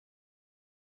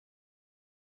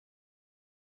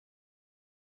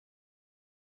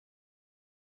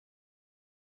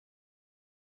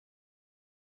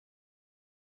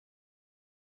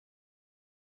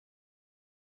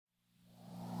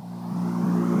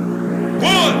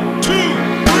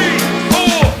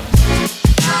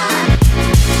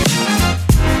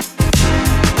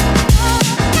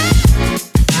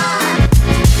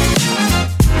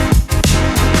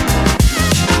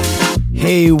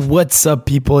What's up,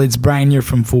 people? It's Brian here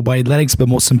from Full Body Athletics, but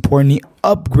most importantly,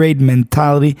 Upgrade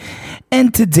Mentality.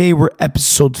 And today we're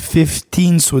episode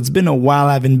 15, so it's been a while.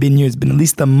 I haven't been here. It's been at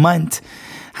least a month.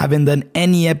 Haven't done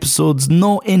any episodes,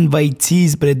 no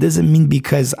invitees, but it doesn't mean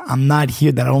because I'm not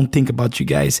here that I don't think about you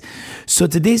guys. So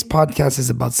today's podcast is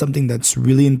about something that's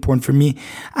really important for me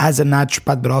as a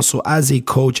naturopath, but also as a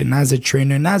coach and as a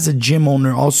trainer and as a gym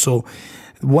owner also.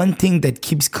 One thing that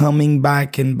keeps coming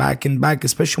back and back and back,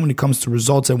 especially when it comes to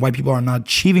results and why people are not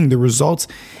achieving the results,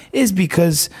 is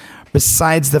because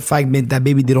besides the fact that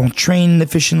maybe they don't train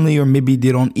efficiently or maybe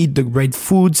they don't eat the right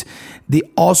foods, they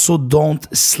also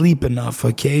don't sleep enough.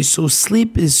 Okay, so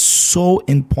sleep is so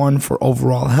important for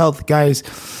overall health, guys.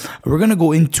 We're gonna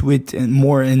go into it and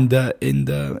more in the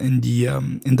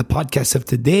podcast of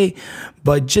today,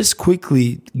 but just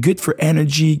quickly, good for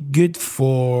energy, good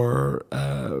for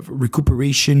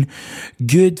recuperation,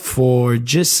 good for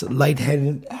just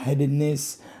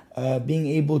lightheadedness. Being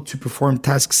able to perform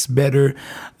tasks better,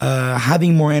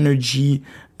 having more energy,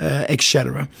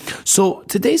 etc. So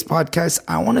today's podcast,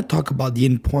 I want to talk about the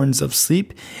importance of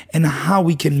sleep and how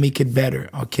we can make it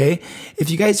better. Okay, if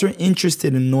you guys are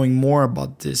interested in knowing more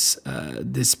about this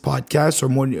podcast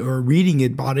or reading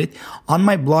about it, on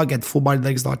my blog at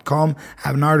fullbodylegs.com, I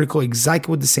have an article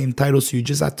exactly with the same title, so you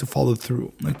just have to follow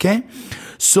through. Okay,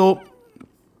 so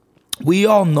we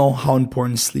all know how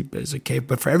important sleep is, okay?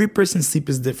 But for every person, sleep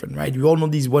is different, right? We all know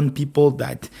these one people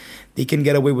that they can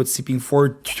get away with sleeping for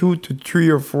 2 to 3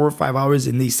 or 4 or 5 hours,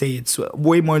 and they say it's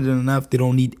way more than enough. They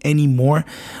don't need any more.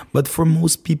 But for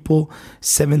most people,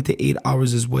 7 to 8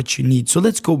 hours is what you need. So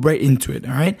let's go right into it,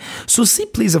 all right? So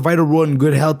sleep plays a vital role in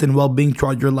good health and well-being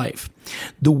throughout your life.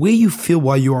 The way you feel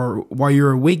while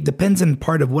you're awake depends on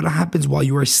part of what happens while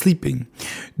you are sleeping.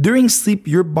 During sleep,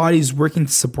 your body is working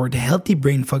to support healthy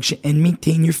brain function and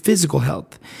maintain your physical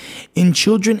health. In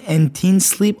children and teens,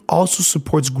 sleep also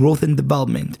supports growth and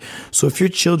development. So if your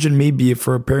children, maybe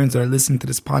for parents that are listening to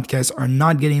this podcast, are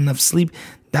not getting enough sleep,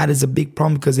 that is a big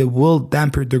problem because it will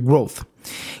dampen their growth.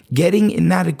 Getting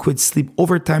inadequate sleep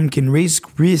over time can raise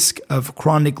risk of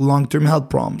chronic long-term health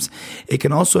problems. It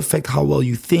can also affect how well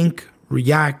you think,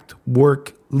 react,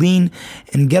 work, lean,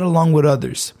 and get along with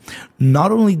others.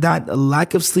 Not only that, a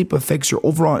lack of sleep affects your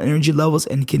overall energy levels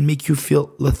and can make you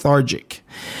feel lethargic.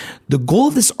 The goal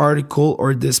of this article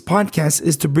or this podcast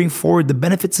is to bring forward the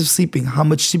benefits of sleeping, how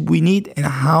much sleep we need, and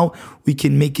how we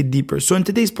can make it deeper. So in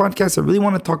today's podcast, I really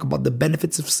want to talk about the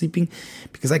benefits of sleeping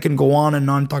because I can go on and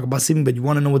on and talk about sleeping, but you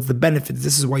want to know what's the benefits.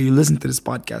 This is why you listen to this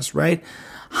podcast, right?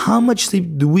 How much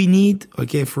sleep do we need,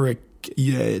 okay, for a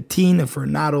teen, for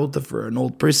an adult, for an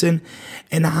old person,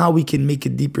 and how we can make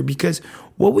it deeper. Because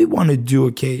what we want to do,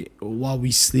 okay, while we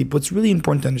sleep, what's really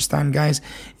important to understand, guys,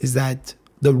 is that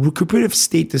the recuperative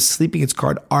state of sleeping, it's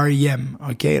called REM,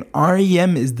 okay? And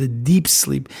REM is the deep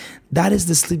sleep. That is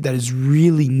the sleep that is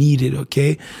really needed,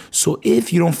 okay? So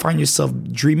if you don't find yourself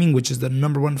dreaming, which is the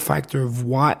number one factor of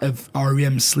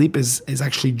REM sleep is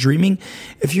actually dreaming.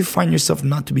 If you find yourself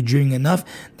not to be dreaming enough,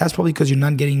 that's probably because you're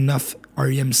not getting enough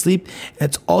REM sleep. And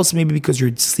it's also maybe because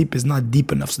your sleep is not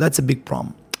deep enough. So that's a big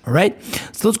problem. All right,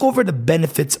 so let's go over the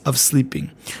benefits of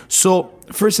sleeping. So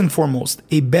first and foremost,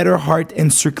 a better heart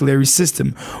and circulatory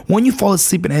system. When you fall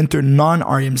asleep and enter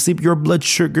non-REM sleep, your blood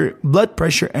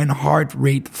pressure, and heart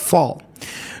rate fall.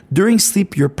 During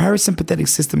sleep, your parasympathetic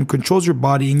system controls your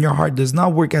body and your heart does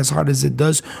not work as hard as it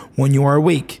does when you are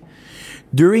awake.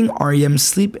 During REM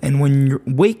sleep and when you're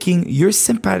waking, your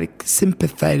sympathetic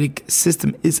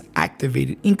system is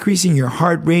activated, increasing your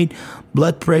heart rate,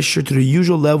 blood pressure to the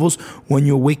usual levels when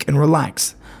you awake and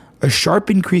relax. A sharp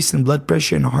increase in blood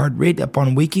pressure and heart rate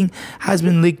upon waking has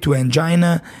been linked to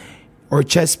angina or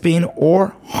chest pain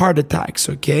or heart attacks,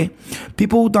 okay?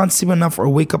 People who don't sleep enough or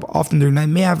wake up often during the night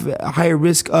may have a higher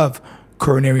risk of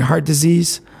coronary heart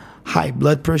disease, high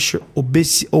blood pressure,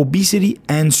 obesity,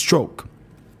 and stroke.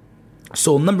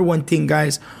 So number one thing,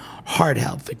 guys, heart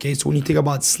health, okay? So when you think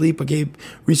about sleep, okay,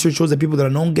 research shows that people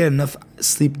that don't get enough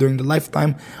sleep during their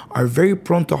lifetime are very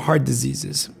prone to heart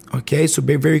diseases, okay? So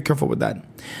be very careful with that.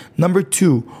 Number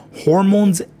two,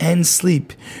 hormones and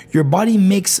sleep. Your body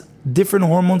makes different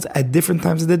hormones at different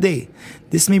times of the day.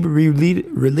 This may be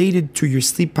related to your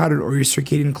sleep pattern or your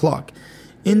circadian clock.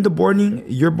 In the morning,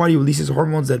 your body releases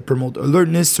hormones that promote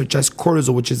alertness, such as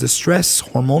cortisol, which is a stress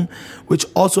hormone, which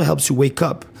also helps you wake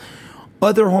up.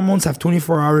 Other hormones have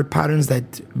 24-hour patterns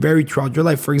that vary throughout your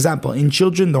life. For example, in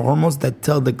children, the hormones that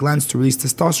tell the glands to release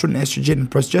testosterone, estrogen,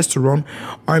 and progesterone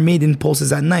are made in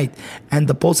pulses at night, and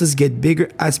the pulses get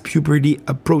bigger as puberty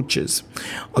approaches.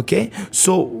 Okay,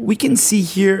 so we can see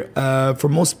here for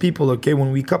most people, okay,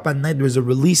 when we wake up at night, there's a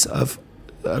release of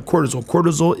cortisol.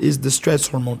 Cortisol is the stress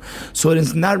hormone. So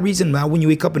it's not reason why when you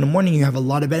wake up in the morning you have a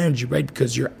lot of energy, right?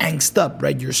 Because you're angst up,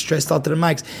 right? You're stressed out to the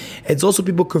max. It's also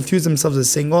people confuse themselves as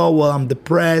saying, oh, well, I'm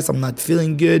depressed, I'm not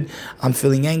feeling good, I'm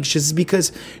feeling anxious. It's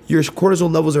because your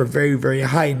cortisol levels are very, very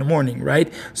high in the morning,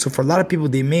 right? So for a lot of people,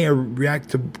 they may react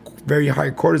to very high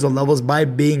cortisol levels by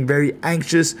being very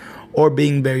anxious or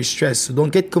being very stressed. So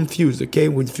don't get confused, okay?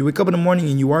 If you wake up in the morning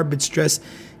and you are a bit stressed,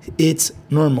 it's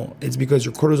normal. It's because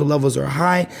your cortisol levels are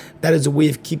high. That is a way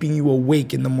of keeping you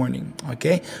awake in the morning,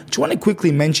 okay? Just want to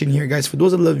quickly mention here, guys, for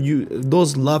those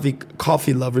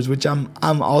coffee lovers, which I'm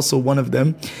also one of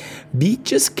them, be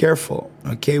just careful,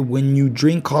 okay? When you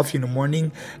drink coffee in the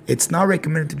morning, it's not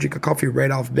recommended to drink a coffee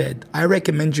right off bed. I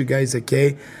recommend you guys,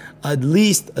 okay, at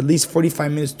least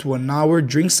 45 minutes to an hour,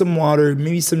 drink some water,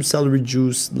 maybe some celery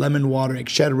juice, lemon water,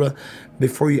 etc.,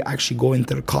 before you actually go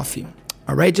into the coffee.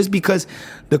 All right, just because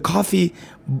the coffee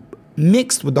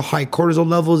mixed with the high cortisol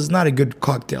levels is not a good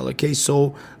cocktail, okay?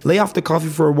 So lay off the coffee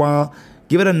for a while,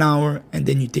 give it an hour, and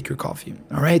then you take your coffee,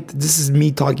 all right? This is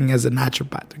me talking as a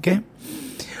naturopath, okay?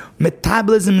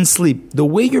 Metabolism and sleep. The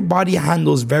way your body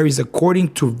handles varies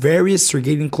according to various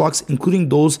circadian clocks, including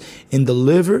those in the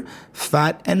liver,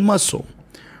 fat, and muscle.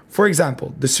 For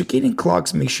example, the circadian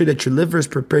clocks make sure that your liver is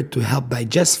prepared to help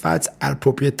digest fats at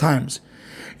appropriate times.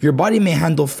 Your body may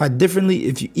handle fat differently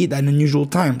if you eat at unusual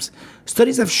times.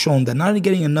 Studies have shown that not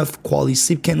getting enough quality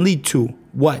sleep can lead to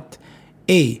what?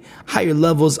 A. Higher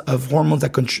levels of the hormones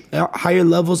that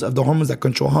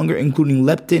control hunger, including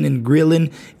leptin and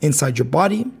ghrelin inside your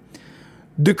body.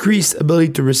 Decreased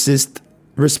ability to resist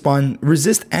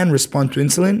and respond to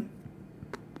insulin.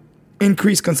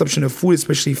 Increased consumption of food,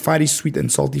 especially fatty, sweet,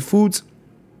 and salty foods.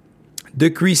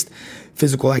 Decreased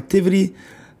physical activity.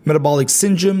 Metabolic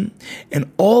syndrome,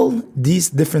 and all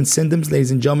these different symptoms, ladies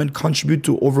and gentlemen, contribute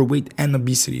to overweight and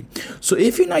obesity. So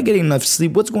if you're not getting enough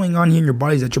sleep, what's going on here in your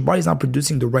body is that your body is not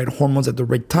producing the right hormones at the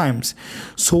right times.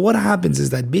 So what happens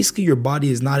is that basically your body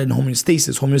is not in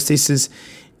homeostasis. Homeostasis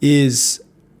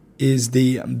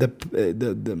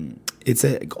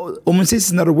homeostasis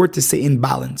is not a word to say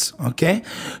imbalance, okay?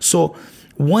 So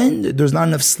when there's not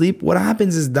enough sleep, what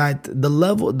happens is that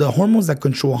the hormones that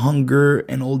control hunger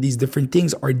and all these different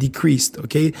things are decreased,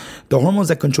 okay? The hormones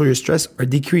that control your stress are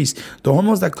decreased. The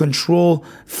hormones that control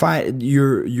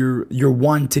your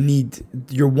want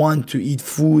to eat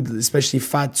food, especially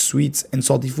fat, sweets, and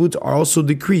salty foods, are also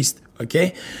decreased,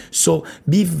 okay? So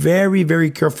be very, very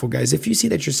careful, guys. If you see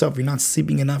that you're not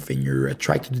sleeping enough and you're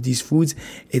attracted to these foods,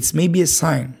 it's maybe a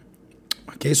sign.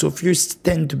 Okay, so if you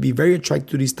tend to be very attracted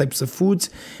to these types of foods,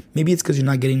 maybe it's because you're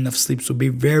not getting enough sleep. So be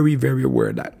very, very aware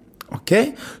of that.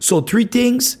 Okay, so 3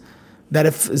 things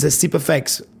that sleep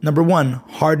affects. Number 1,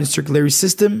 heart and circulatory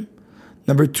system.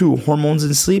 Number 2, hormones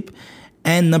and sleep.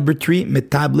 And number 3,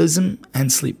 metabolism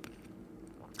and sleep.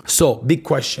 So, big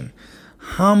question.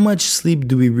 How much sleep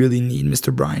do we really need,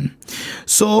 Mr. Brian?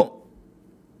 So,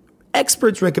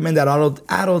 experts recommend that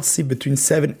adults sleep between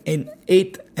 7 and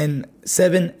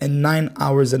 9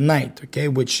 hours a night, okay,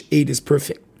 which 8 is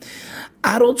perfect.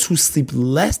 Adults who sleep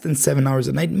less than 7 hours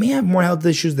a night may have more health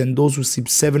issues than those who sleep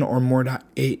 7 or more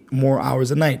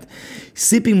hours a night.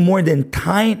 Sleeping more than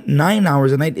 9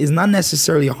 hours a night is not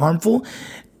necessarily harmful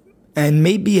and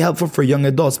may be helpful for young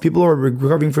adults. People who are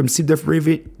recovering from sleep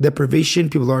deprivation,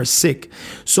 people who are sick.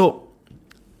 So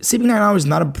sleeping 9 hours is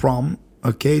not a problem.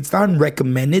 Okay, it's not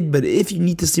recommended, but if you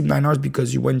need to sleep 9 hours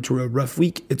because you went through a rough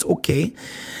week, it's okay.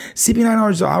 Sleeping 9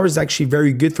 hours is actually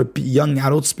very good for young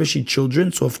adults, especially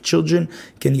children. So if children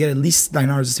can get at least 9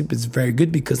 hours of sleep, it's very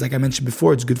good because, like I mentioned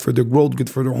before, it's good for their growth, good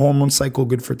for their hormone cycle,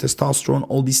 good for testosterone,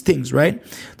 all these things, right?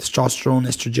 Testosterone,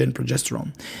 estrogen,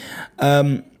 progesterone.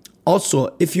 Also,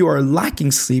 if you are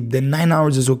lacking sleep, then 9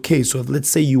 hours is okay. So if, let's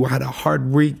say, you had a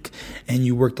hard week and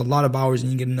you worked a lot of hours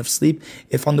and you get enough sleep,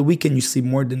 if on the weekend you sleep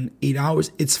more than 8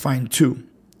 hours, it's fine too,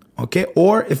 okay?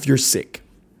 Or if you're sick,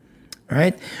 all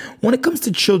right? When it comes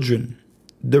to children,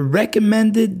 the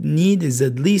recommended need is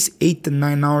at least 8 to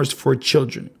 9 hours for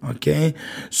children, okay?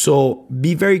 So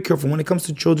be very careful. When it comes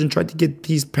to children, try to get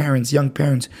these parents, young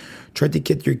parents, try to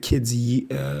get your kids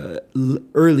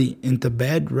early into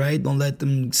bed, right? Don't let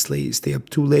them stay up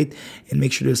too late, and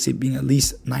make sure they're sleeping at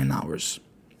least 9 hours,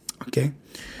 okay?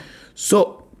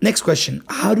 So next question,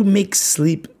 how to make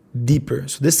sleep deeper?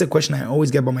 So this is a question I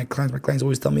always get by my clients. My clients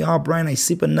always tell me, oh, Brian, I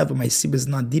sleep enough, but my sleep is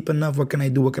not deep enough. What can I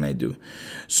do?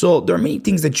 So there are many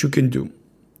things that you can do,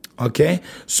 okay?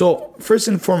 So first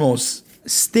and foremost,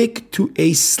 stick to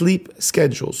a sleep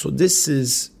schedule. So this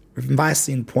is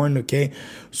vastly important, okay?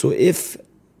 So if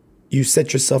you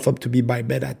set yourself up to be by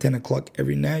bed at 10 o'clock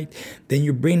every night, then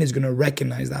your brain is going to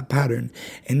recognize that pattern.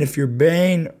 And if your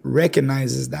brain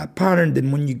recognizes that pattern,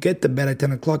 then when you get to bed at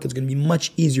 10 o'clock, it's going to be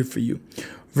much easier for you.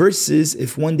 Versus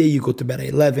if one day you go to bed at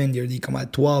 11, the other day you come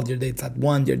at 12, the other day it's at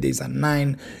 1, the other day it's at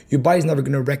 9, your body's never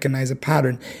going to recognize a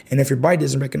pattern. And if your body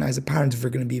doesn't recognize a pattern, it's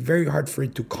going to be very hard for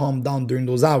it to calm down during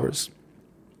those hours.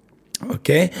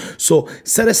 Okay, so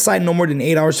set aside no more than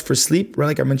 8 hours for sleep, right?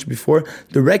 Like I mentioned before,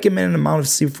 the recommended amount of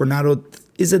sleep for an adult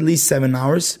is at least 7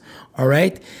 hours. All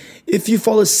right. If you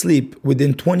fall asleep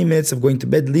within 20 minutes of going to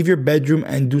bed, leave your bedroom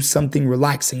and do something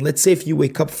relaxing. Let's say if you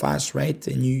wake up fast, right?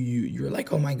 And you're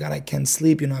like, oh my God, I can't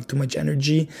sleep. I have too much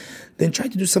energy. Then try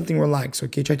to do something relaxed.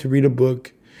 Okay. Try to read a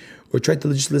book or try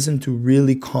to just listen to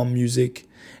really calm music.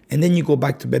 And then you go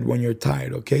back to bed when you're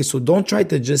tired, okay? So don't try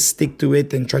to just stick to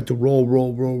it and try to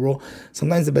roll.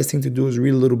 Sometimes the best thing to do is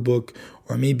read a little book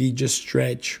or maybe just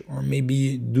stretch or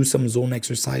maybe do some zone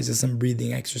exercises, some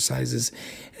breathing exercises.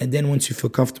 And then once you feel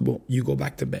comfortable, you go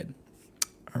back to bed,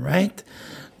 all right?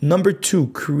 Number 2,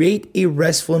 create a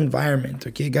restful environment,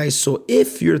 okay, guys? So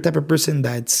if you're the type of person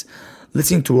that's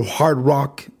listening to hard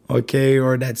rock, okay,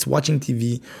 or that's watching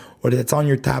TV, or that's on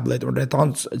your tablet, or that's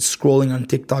on scrolling on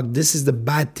TikTok, this is the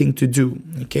bad thing to do,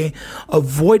 okay?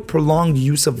 Avoid prolonged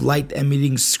use of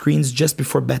light-emitting screens just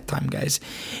before bedtime, guys.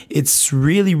 It's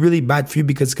really, really bad for you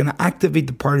because it's gonna activate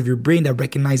the part of your brain that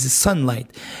recognizes sunlight.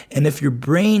 And if your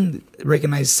brain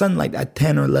recognizes sunlight at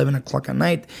 10 or 11 o'clock at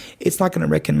night, it's not gonna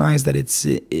recognize that it's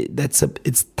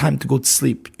time to go to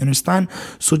sleep, you understand?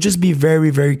 So just be very,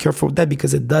 very careful with that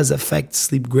because it does affect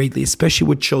sleep greatly, especially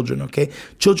with children, okay?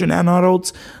 Children and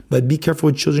adults, but be careful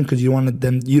with children because you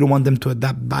don't want them to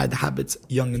adapt bad habits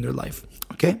young in their life,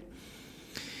 okay?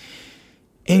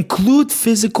 Include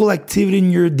physical activity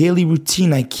in your daily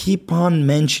routine. I keep on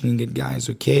mentioning it, guys,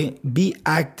 okay? Be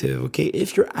active, okay?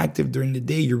 If you're active during the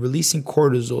day, you're releasing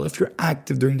cortisol. If you're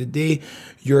active during the day,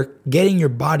 you're getting your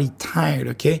body tired,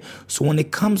 okay? So when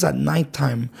it comes at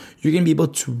nighttime, you're going to be able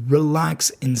to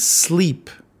relax and sleep.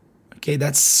 Okay,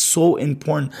 that's so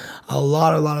important. A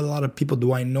lot of people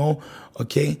do I know,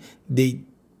 okay, they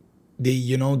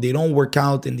don't work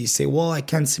out and they say, well, I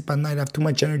can't sleep at night, I have too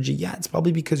much energy. Yeah, it's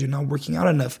probably because you're not working out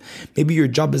enough. Maybe your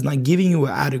job is not giving you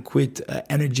adequate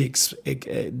energy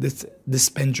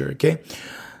dispenser, okay?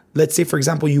 Let's say, for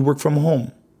example, you work from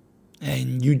home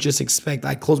and you just expect,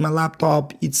 I close my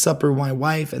laptop, eat supper with my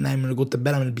wife, and then I'm going to go to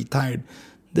bed, I'm going to be tired.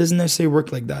 Doesn't necessarily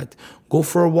work like that. Go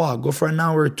for a walk. Go for an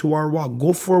hour or 2 hour walk.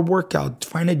 Go for a workout.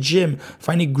 Find a gym.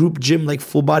 Find a group gym like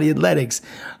Full Body Athletics.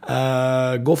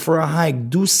 Go for a hike.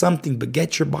 Do something, but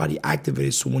get your body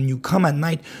activated. So when you come at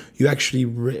night, you actually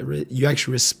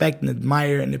respect and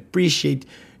admire and appreciate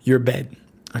your bed.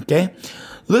 Okay.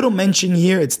 Little mention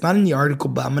here. It's not in the article,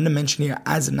 but I'm going to mention here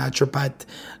as a naturopath.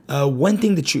 One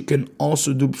thing that you can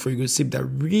also do before you go to sleep that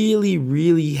really,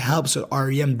 really helps with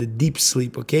REM, the deep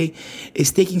sleep, okay,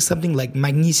 is taking something like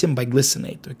magnesium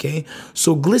biglycinate, okay?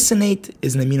 So glycinate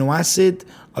is an amino acid,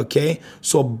 okay?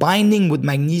 So binding with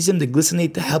magnesium, the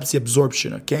glycinate helps the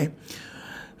absorption, okay?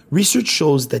 Research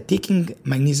shows that taking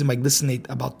magnesium biglycinate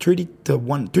about 30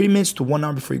 minutes to 1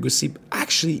 hour before you go to sleep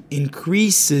actually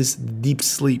increases deep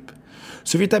sleep.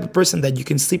 So if you're the type of person that you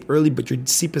can sleep early, but your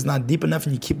sleep is not deep enough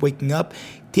and you keep waking up,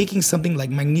 taking something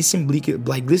like magnesium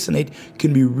glycinate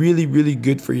can be really, really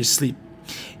good for your sleep.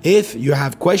 If you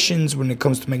have questions when it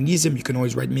comes to magnesium, you can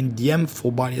always write me in DM,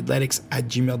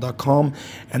 fullbodyathletics@gmail.com,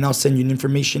 and I'll send you the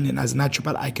information. And as a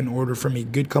naturopath, I can order from a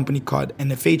good company called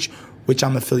NFH, which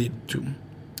I'm affiliated to.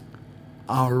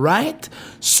 All right.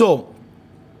 So,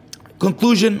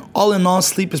 conclusion, all in all,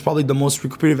 sleep is probably the most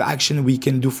recuperative action we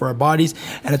can do for our bodies,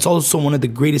 and it's also one of the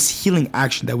greatest healing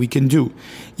action that we can do.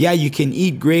 Yeah, you can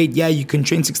eat great. Yeah, you can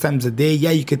train 6 times a day.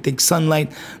 Yeah, you can take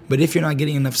sunlight. But if you're not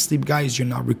getting enough sleep, guys, you're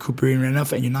not recuperating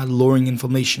enough and you're not lowering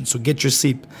inflammation. So get your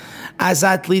sleep. As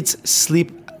athletes,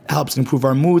 sleep helps improve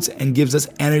our moods and gives us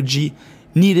energy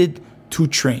needed to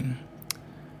train.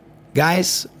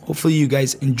 Guys, hopefully you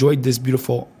guys enjoyed this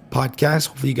beautiful podcast.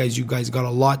 Hopefully you guys got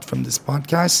a lot from this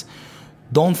podcast.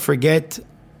 Don't forget,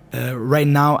 right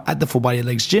now at the Full Body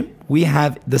Athletics Gym, we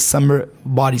have the Summer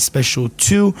Body Special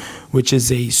 2, which is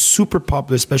a super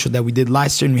popular special that we did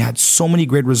last year, and we had so many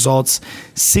great results.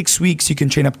 6 weeks, you can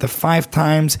train up to 5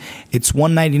 times. It's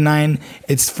 $199.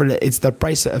 It's the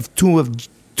price of 2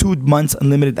 months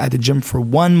unlimited at the gym for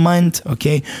 1 month.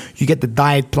 Okay, you get the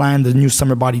diet plan, the new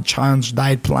Summer Body Challenge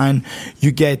diet plan.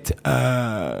 You get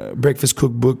breakfast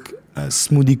cookbook,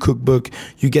 smoothie cookbook.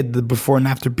 You get the before and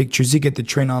after pictures. You get the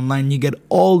train online. You get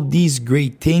all these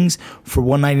great things for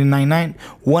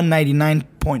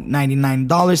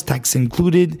 $199.99, tax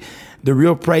included. The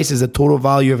real price is a total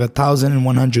value of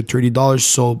 $1,130.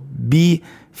 So be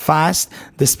fast.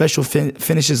 The special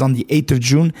finishes on the 8th of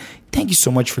June. Thank you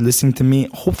so much for listening to me.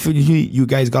 Hopefully you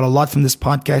guys got a lot from this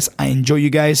podcast. I enjoy you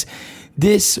guys.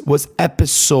 This was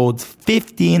episode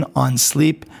 15 on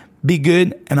sleep. Be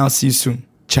good, and I'll see you soon.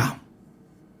 Ciao.